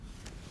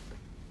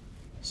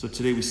So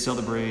today we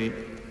celebrate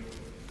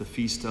the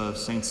feast of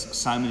Saints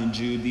Simon and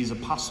Jude, these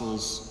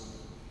apostles.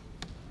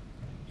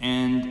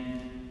 And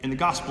in the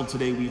gospel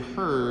today we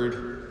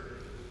heard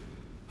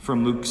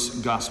from Luke's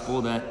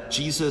gospel that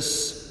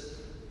Jesus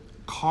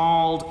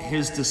called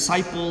his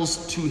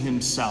disciples to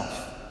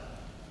himself.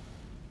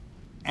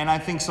 And I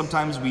think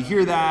sometimes we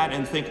hear that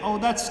and think, oh,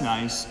 that's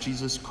nice.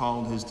 Jesus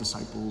called his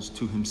disciples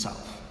to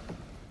himself.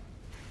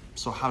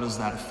 So how does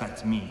that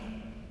affect me?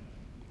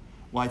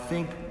 Well, I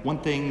think one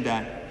thing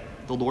that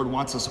the Lord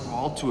wants us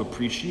all to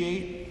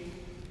appreciate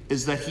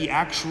is that he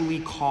actually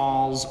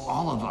calls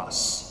all of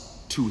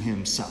us to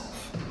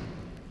himself.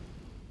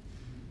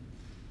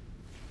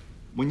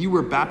 When you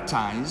were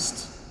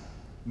baptized,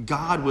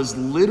 God was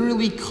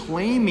literally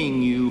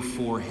claiming you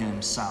for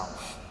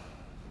himself,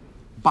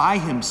 by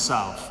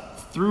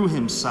himself, through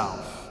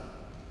himself.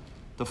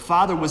 The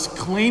Father was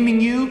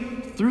claiming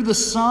you through the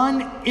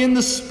Son in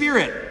the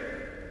Spirit.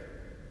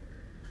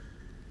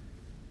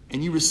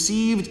 And you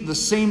received the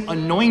same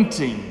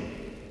anointing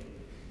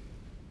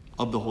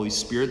of the Holy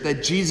Spirit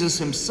that Jesus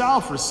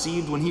himself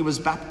received when he was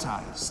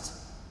baptized.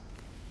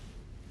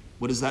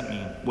 What does that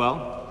mean?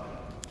 Well,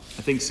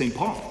 I think St.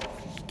 Paul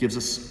gives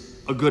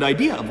us a good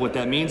idea of what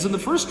that means in the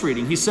first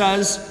reading. He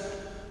says,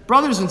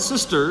 "Brothers and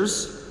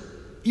sisters,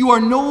 you are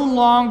no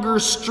longer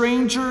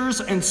strangers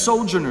and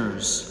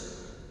sojourners,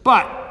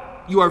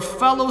 but you are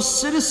fellow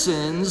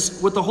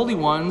citizens with the holy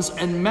ones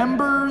and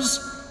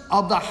members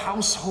of the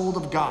household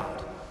of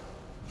God."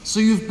 So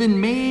you've been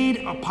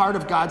made a part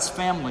of God's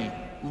family,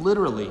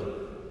 literally.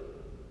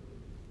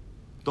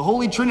 The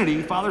Holy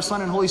Trinity, Father,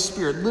 Son, and Holy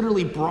Spirit,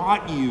 literally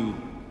brought you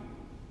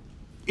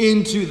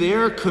into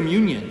their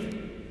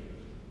communion,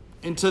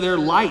 into their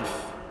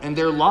life and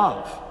their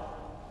love.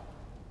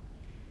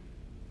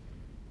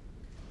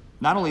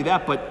 Not only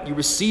that, but you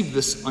received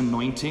this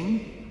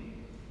anointing,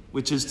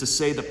 which is to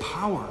say the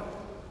power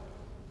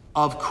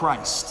of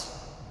Christ.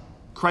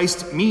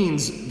 Christ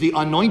means the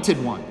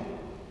anointed one.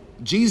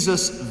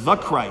 Jesus the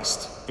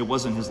Christ. It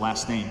wasn't his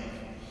last name.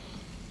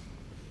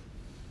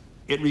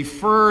 It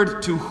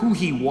referred to who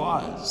he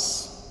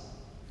was,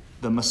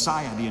 the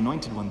Messiah, the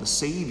anointed one, the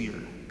Savior.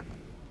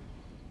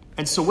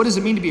 And so what does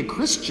it mean to be a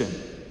Christian?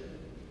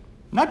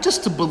 Not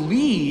just to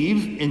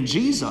believe in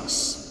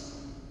Jesus,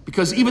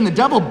 because even the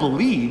devil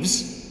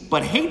believes,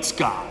 but hates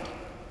God,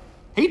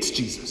 hates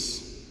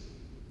Jesus.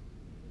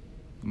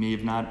 You may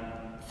have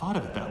not thought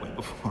of it that way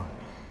before.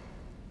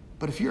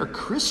 But if you're a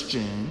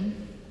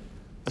Christian,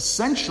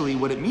 essentially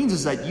what it means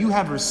is that you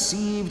have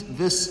received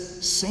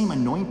this same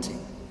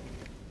anointing,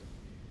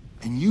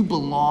 and you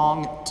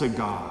belong to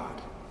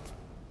God.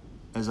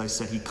 As I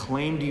said, he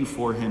claimed you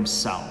for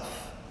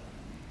himself.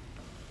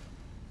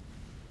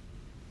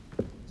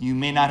 You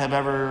may not have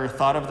ever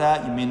thought of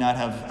that. You may not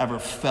have ever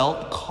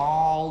felt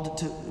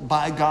called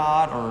by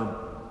God, or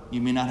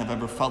you may not have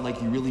ever felt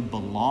like you really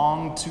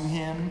belonged to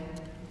him.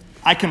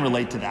 I can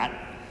relate to that.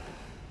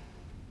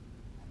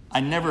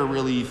 I never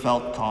really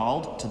felt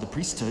called to the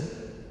priesthood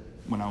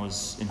when I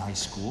was in high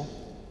school.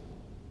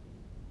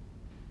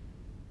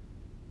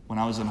 When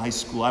I was in high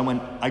school,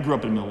 I grew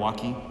up in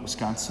Milwaukee,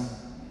 Wisconsin.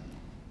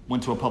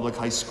 Went to a public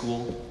high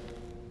school.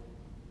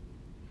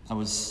 I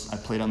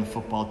played on the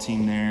football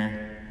team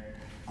there.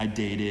 I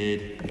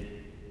dated.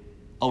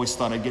 Always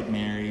thought I'd get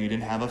married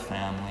and have a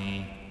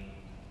family.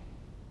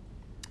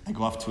 I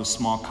go off to a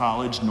small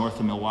college north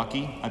of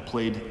Milwaukee. I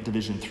played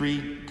Division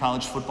III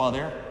college football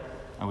there.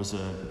 I was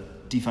a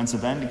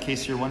defensive end, in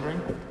case you're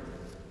wondering.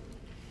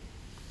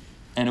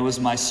 And it was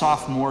my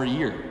sophomore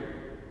year,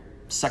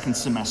 second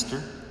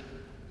semester.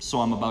 So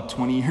I'm about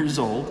 20 years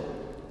old.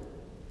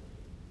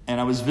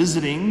 And I was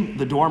visiting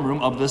the dorm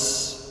room of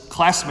this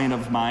classmate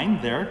of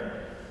mine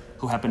there,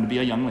 who happened to be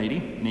a young lady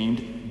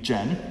named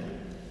Jen.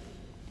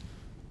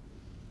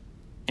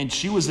 And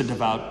she was a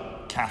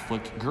devout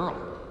Catholic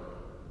girl.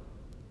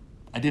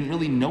 I didn't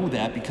really know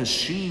that because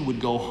she would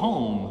go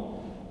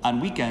home on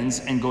weekends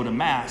and go to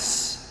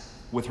Mass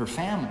with her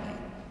family.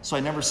 So I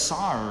never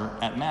saw her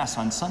at Mass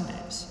on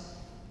Sundays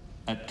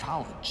at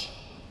college,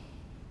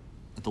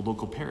 at the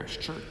local parish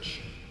church.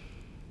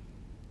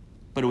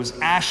 But it was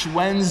Ash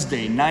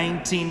Wednesday,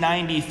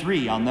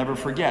 1993. I'll never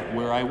forget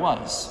where I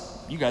was.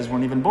 You guys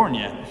weren't even born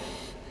yet.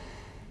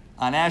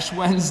 On Ash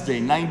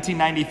Wednesday,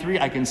 1993,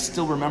 I can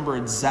still remember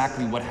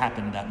exactly what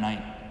happened that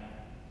night.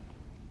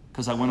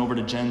 Because I went over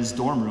to Jen's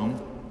dorm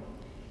room,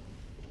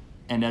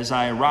 and as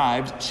I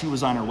arrived, she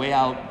was on her way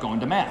out going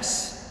to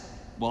Mass.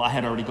 Well, I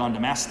had already gone to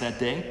Mass that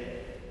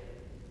day,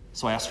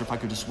 so I asked her if I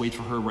could just wait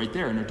for her right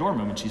there in her dorm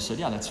room, and she said,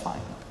 yeah, that's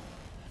fine.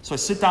 So I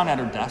sit down at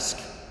her desk,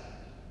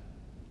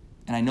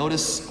 and I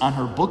notice on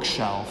her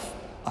bookshelf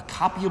a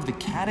copy of the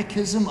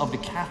Catechism of the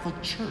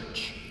Catholic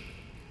Church.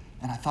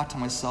 And I thought to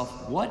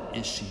myself, what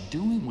is she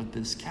doing with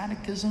this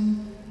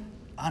catechism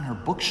on her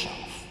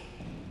bookshelf?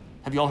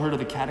 Have you all heard of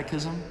the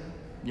Catechism?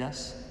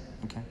 Yes?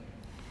 Okay.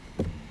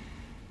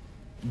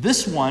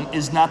 This one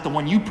is not the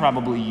one you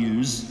probably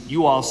use.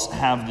 You all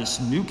have this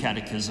new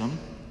catechism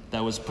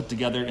that was put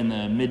together in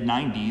the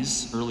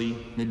mid-90s, early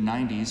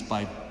mid-90s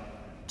by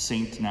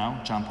saint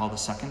now, John Paul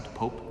II,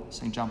 Pope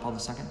St. John Paul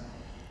II.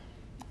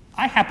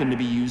 I happened to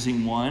be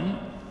using one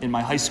in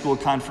my high school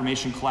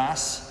confirmation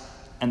class,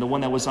 and the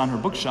one that was on her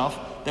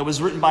bookshelf that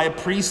was written by a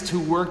priest who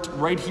worked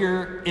right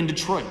here in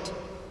Detroit.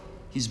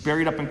 He's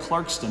buried up in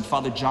Clarkston,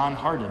 Father John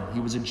Hardin. He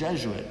was a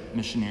Jesuit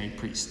missionary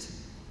priest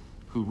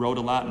who wrote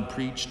a lot and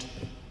preached.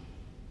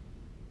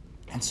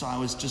 And so I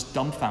was just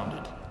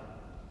dumbfounded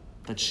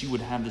that she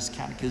would have this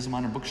catechism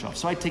on her bookshelf.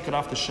 So I take it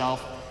off the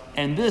shelf,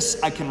 and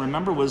this, I can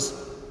remember, was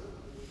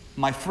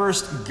my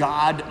first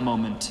God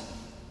moment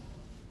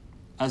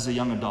as a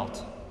young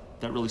adult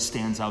that really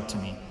stands out to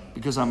me,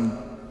 because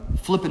I'm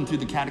flipping through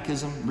the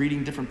catechism,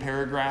 reading different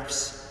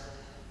paragraphs,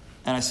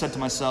 and I said to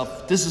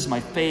myself, this is my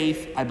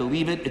faith, I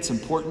believe it, it's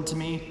important to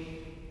me,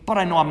 but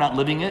I know I'm not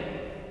living it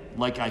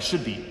like I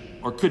should be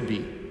or could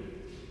be.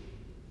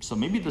 So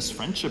maybe this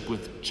friendship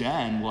with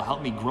Jen will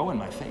help me grow in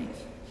my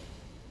faith.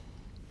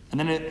 And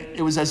then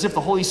it was as if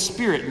the Holy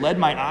Spirit led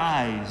my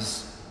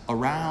eyes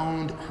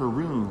around her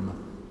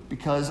room,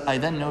 because I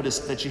then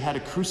noticed that she had a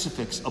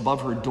crucifix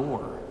above her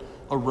door,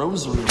 a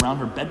rosary around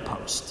her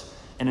bedpost,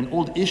 and an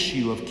old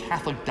issue of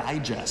Catholic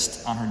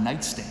Digest on her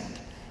nightstand.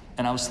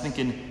 And I was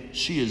thinking,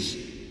 she is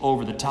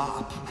over the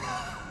top.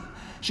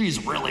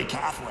 She's really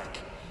Catholic.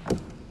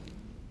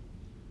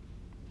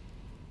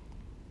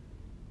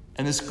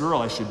 And this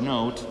girl, I should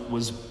note,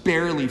 was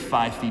barely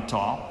 5 feet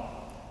tall.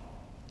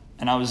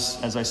 And I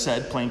was, as I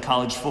said, playing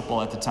college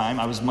football at the time.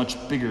 I was much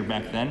bigger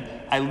back then.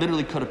 I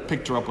literally could have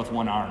picked her up with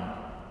one arm.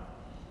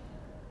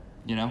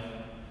 You know?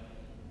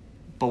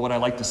 But what I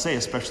like to say,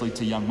 especially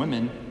to young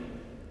women,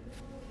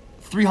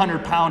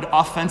 300-pound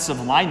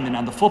offensive lineman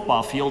on the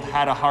football field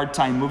had a hard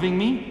time moving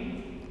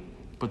me,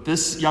 but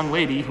this young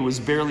lady, who was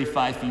barely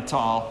 5 feet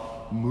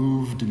tall,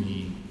 moved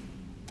me.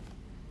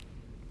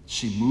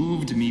 She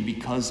moved me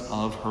because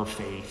of her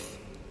faith.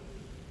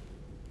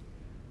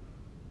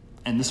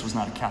 And this was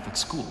not a Catholic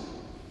school,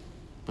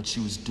 but she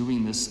was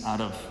doing this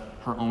out of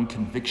her own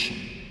conviction,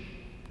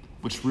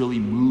 which really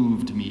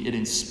moved me. It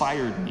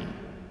inspired me.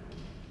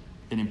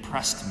 It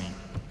impressed me.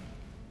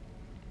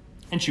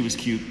 And she was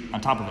cute on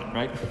top of it,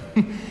 right?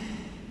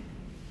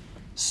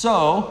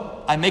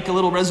 So I make a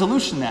little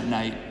resolution that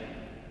night.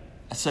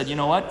 I said, you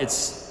know what?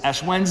 It's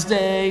Ash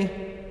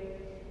Wednesday.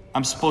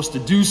 I'm supposed to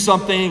do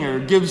something or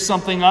give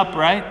something up,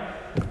 right?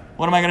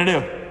 What am I going to do?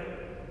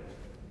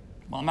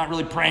 Well, I'm not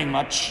really praying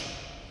much.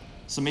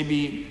 So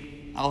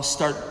maybe I'll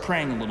start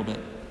praying a little bit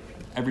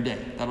every day.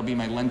 That'll be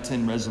my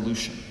Lenten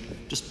resolution.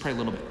 Just pray a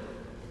little bit.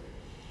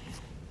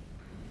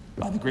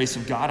 By the grace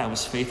of God, I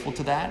was faithful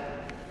to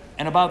that.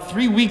 And about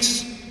 3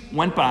 weeks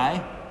went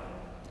by.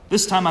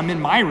 This time I'm in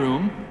my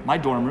room, my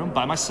dorm room,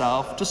 by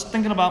myself, just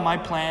thinking about my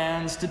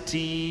plans to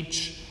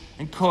teach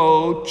and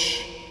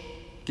coach,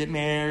 get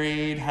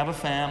married, have a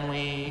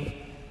family.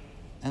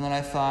 And then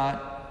I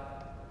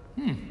thought,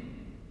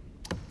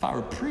 if I were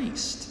a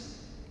priest,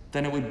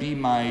 then it would be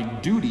my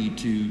duty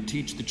to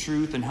teach the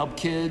truth and help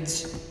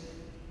kids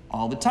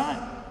all the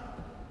time.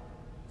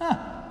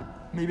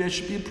 Maybe I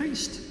should be a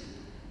priest.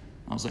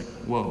 I was like,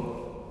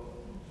 whoa,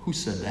 who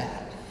said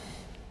that?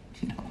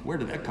 Where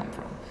did that come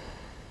from?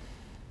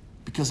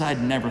 Because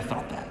I'd never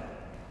thought that.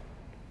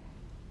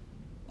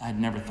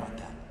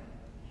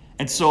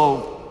 And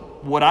so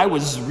what I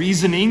was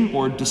reasoning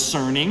or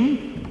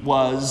discerning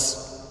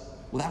was,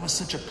 well, that was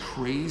such a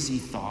crazy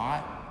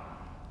thought.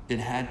 It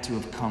had to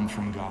have come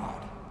from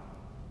God.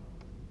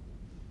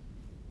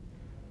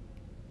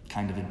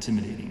 Kind of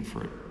intimidating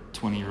for a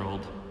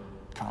 20-year-old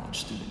college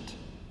student.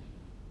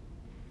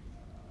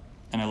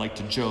 And I like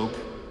to joke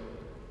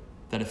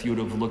that if you would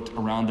have looked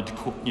around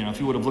if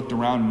you would have looked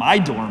around my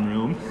dorm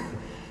room,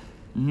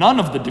 none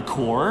of the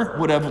decor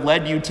would have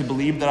led you to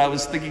believe that I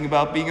was thinking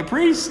about being a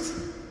priest.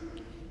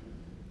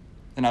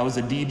 And I was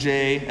a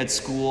DJ at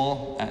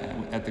school,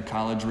 at the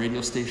college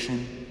radio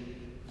station.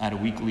 I had a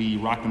weekly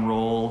rock and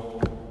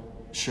roll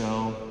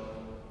show.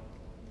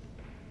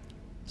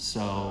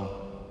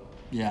 So,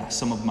 yeah,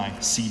 some of my I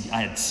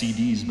had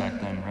CDs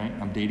back then, right?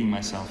 I'm dating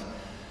myself.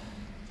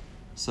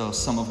 So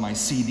some of my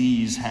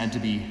CDs had to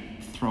be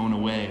thrown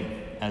away.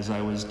 As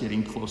I was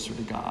getting closer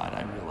to God,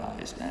 I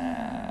realized,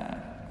 I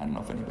don't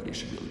know if anybody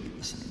should really be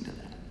listening to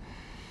that.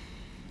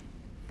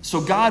 So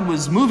God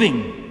was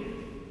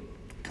moving.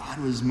 God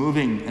was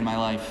moving in my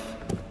life.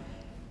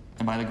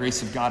 And by the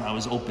grace of God, I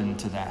was open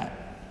to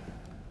that.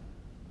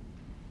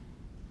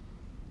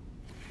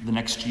 The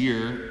next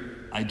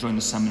year, I joined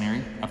the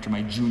seminary after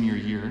my junior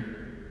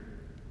year.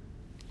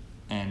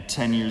 And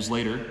 10 years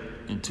later,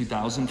 in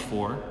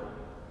 2004,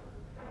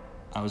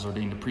 I was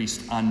ordained a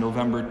priest on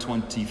November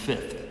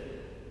 25th.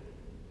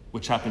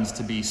 Which happens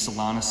to be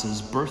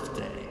Solanus'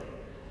 birthday.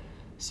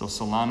 So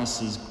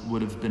Solanus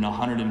would have been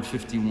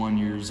 151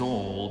 years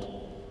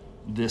old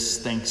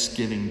this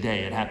Thanksgiving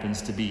Day. It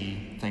happens to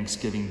be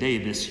Thanksgiving Day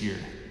this year,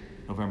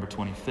 November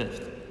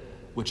 25th,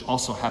 which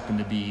also happened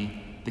to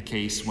be the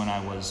case when I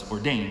was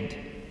ordained.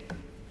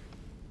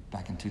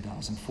 Back in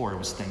 2004, it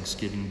was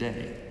Thanksgiving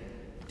Day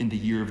in the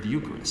year of the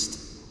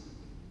Eucharist.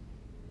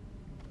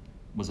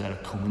 Was that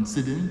a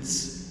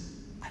coincidence?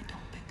 I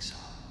don't think so.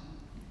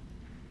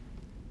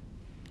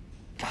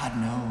 God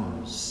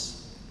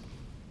knows.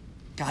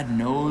 God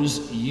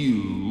knows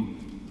you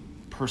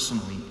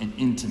personally and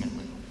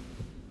intimately.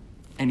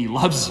 And he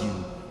loves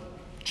you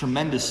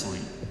tremendously.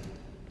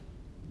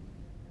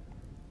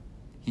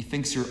 He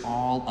thinks you're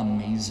all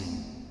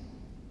amazing,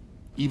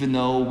 even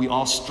though we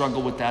all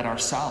struggle with that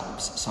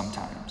ourselves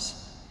sometimes.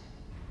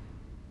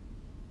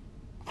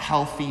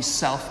 Healthy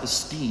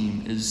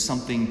self-esteem is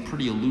something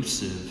pretty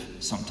elusive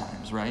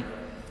sometimes, right?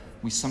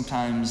 We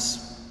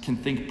sometimes can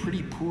think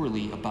pretty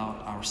poorly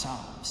about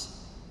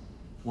ourselves.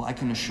 Well, I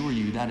can assure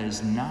you that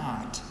is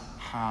not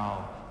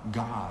how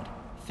God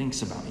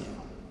thinks about you.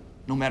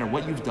 No matter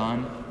what you've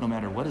done, no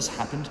matter what has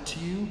happened to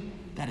you,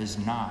 that is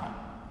not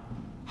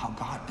how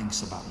God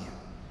thinks about you.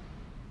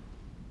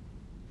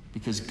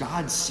 Because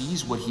God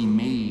sees what he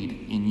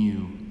made in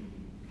you.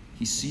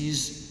 He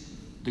sees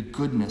the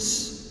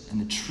goodness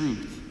and the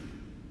truth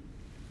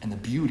and the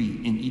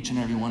beauty in each and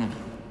every one of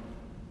you.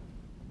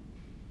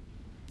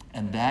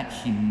 And that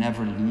he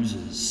never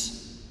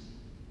loses.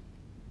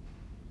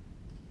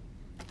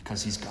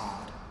 Because he's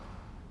God.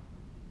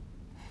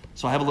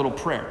 So I have a little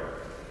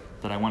prayer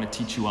that I want to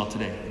teach you all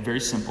today. Very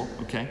simple,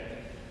 okay?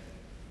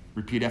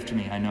 Repeat after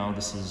me. I know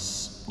this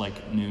is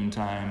like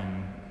noontime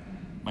and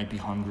might be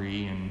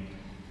hungry and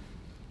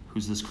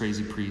who's this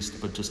crazy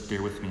priest, but just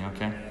bear with me,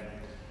 okay?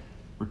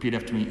 Repeat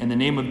after me. In the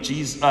name of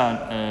Jesus,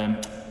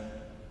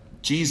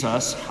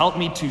 help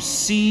me to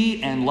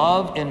see and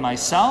love in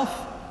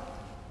myself.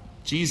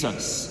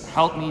 Jesus,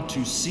 help me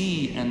to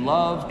see and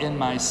love in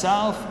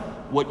myself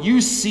what you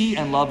see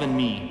and love in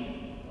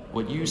me.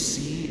 What you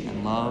see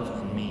and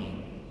love in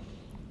me.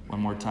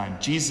 One more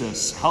time.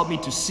 Jesus, help me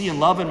to see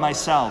and love in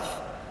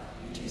myself.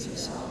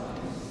 Jesus,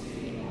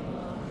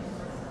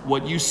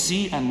 what you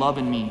see and love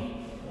in me.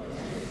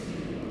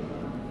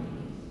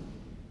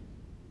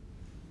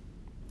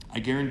 I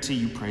guarantee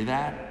you pray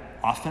that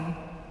often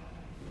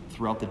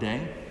throughout the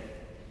day,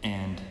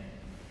 and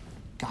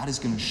God is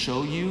going to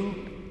show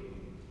you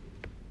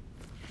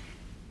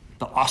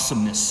the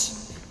awesomeness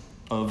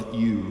of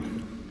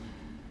you.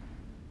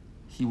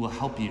 He will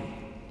help you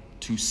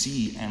to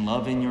see and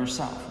love in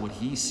yourself what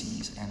he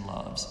sees and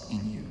loves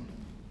in you.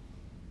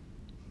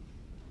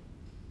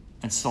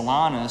 And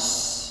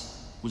Solanus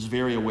was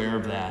very aware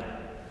of that.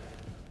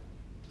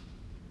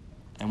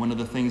 And one of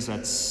the things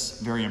that's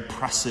very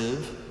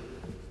impressive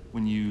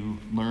when you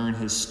learn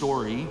his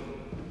story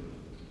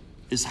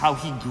is how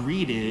he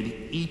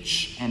greeted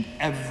each and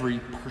every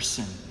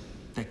person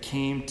that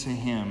came to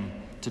him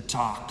to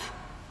talk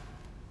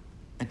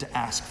and to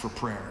ask for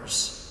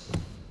prayers.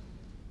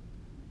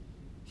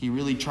 He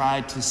really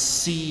tried to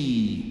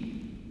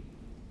see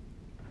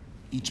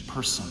each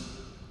person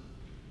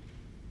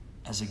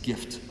as a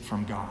gift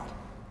from God,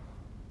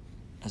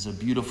 as a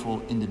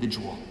beautiful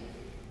individual,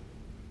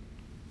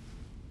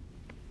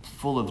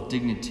 full of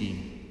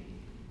dignity,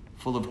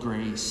 full of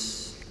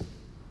grace,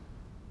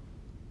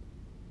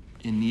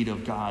 in need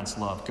of God's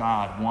love,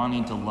 God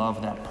wanting to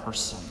love that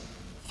person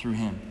through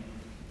him.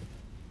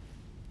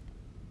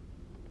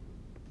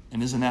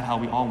 And isn't that how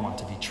we all want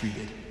to be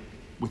treated?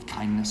 With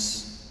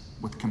kindness,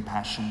 with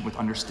compassion, with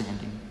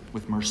understanding,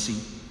 with mercy.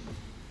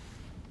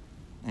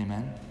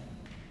 Amen.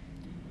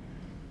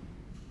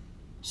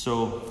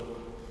 So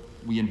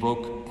we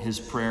invoke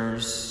his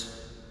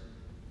prayers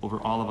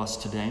over all of us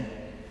today,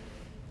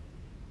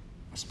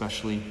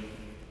 especially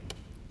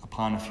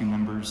upon a few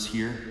members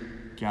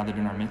here gathered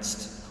in our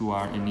midst who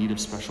are in need of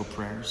special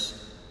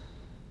prayers.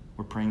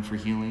 We're praying for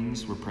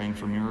healings, we're praying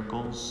for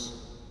miracles.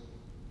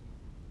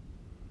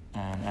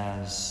 And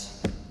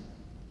as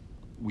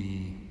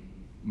we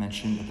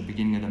mentioned at the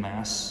beginning of the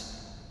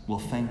Mass, we'll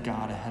thank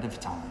God ahead of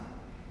time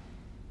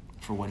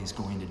for what he's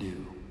going to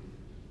do.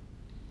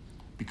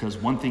 Because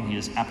one thing he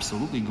is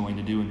absolutely going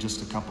to do in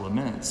just a couple of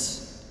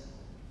minutes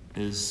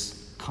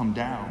is come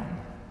down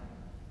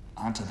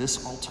onto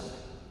this altar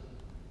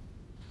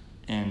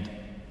and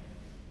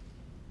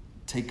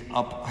take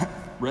up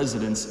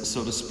residence,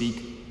 so to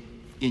speak,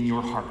 in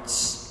your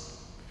hearts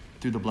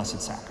through the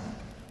Blessed Sacrament.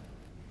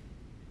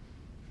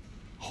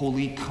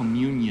 Holy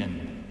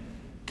Communion,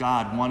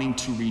 God wanting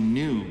to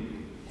renew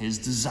his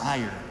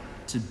desire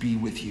to be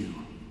with you,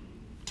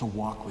 to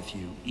walk with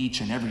you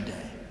each and every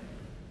day,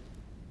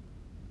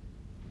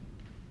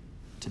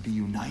 to be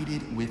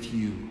united with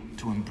you,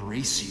 to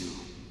embrace you,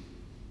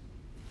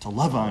 to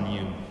love on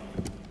you.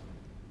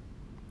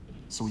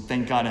 So we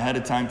thank God ahead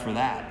of time for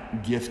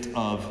that gift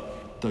of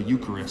the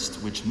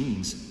Eucharist, which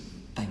means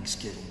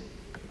thanksgiving.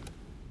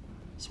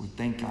 So we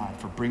thank God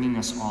for bringing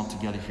us all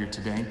together here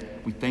today.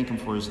 We thank him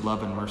for his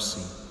love and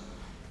mercy.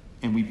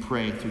 And we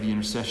pray through the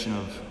intercession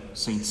of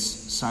Saints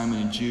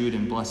Simon and Jude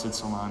and Blessed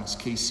Solanus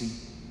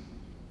Casey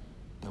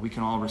that we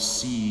can all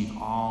receive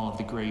all of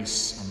the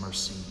grace and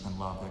mercy and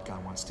love that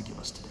God wants to give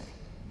us today.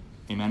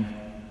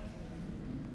 Amen.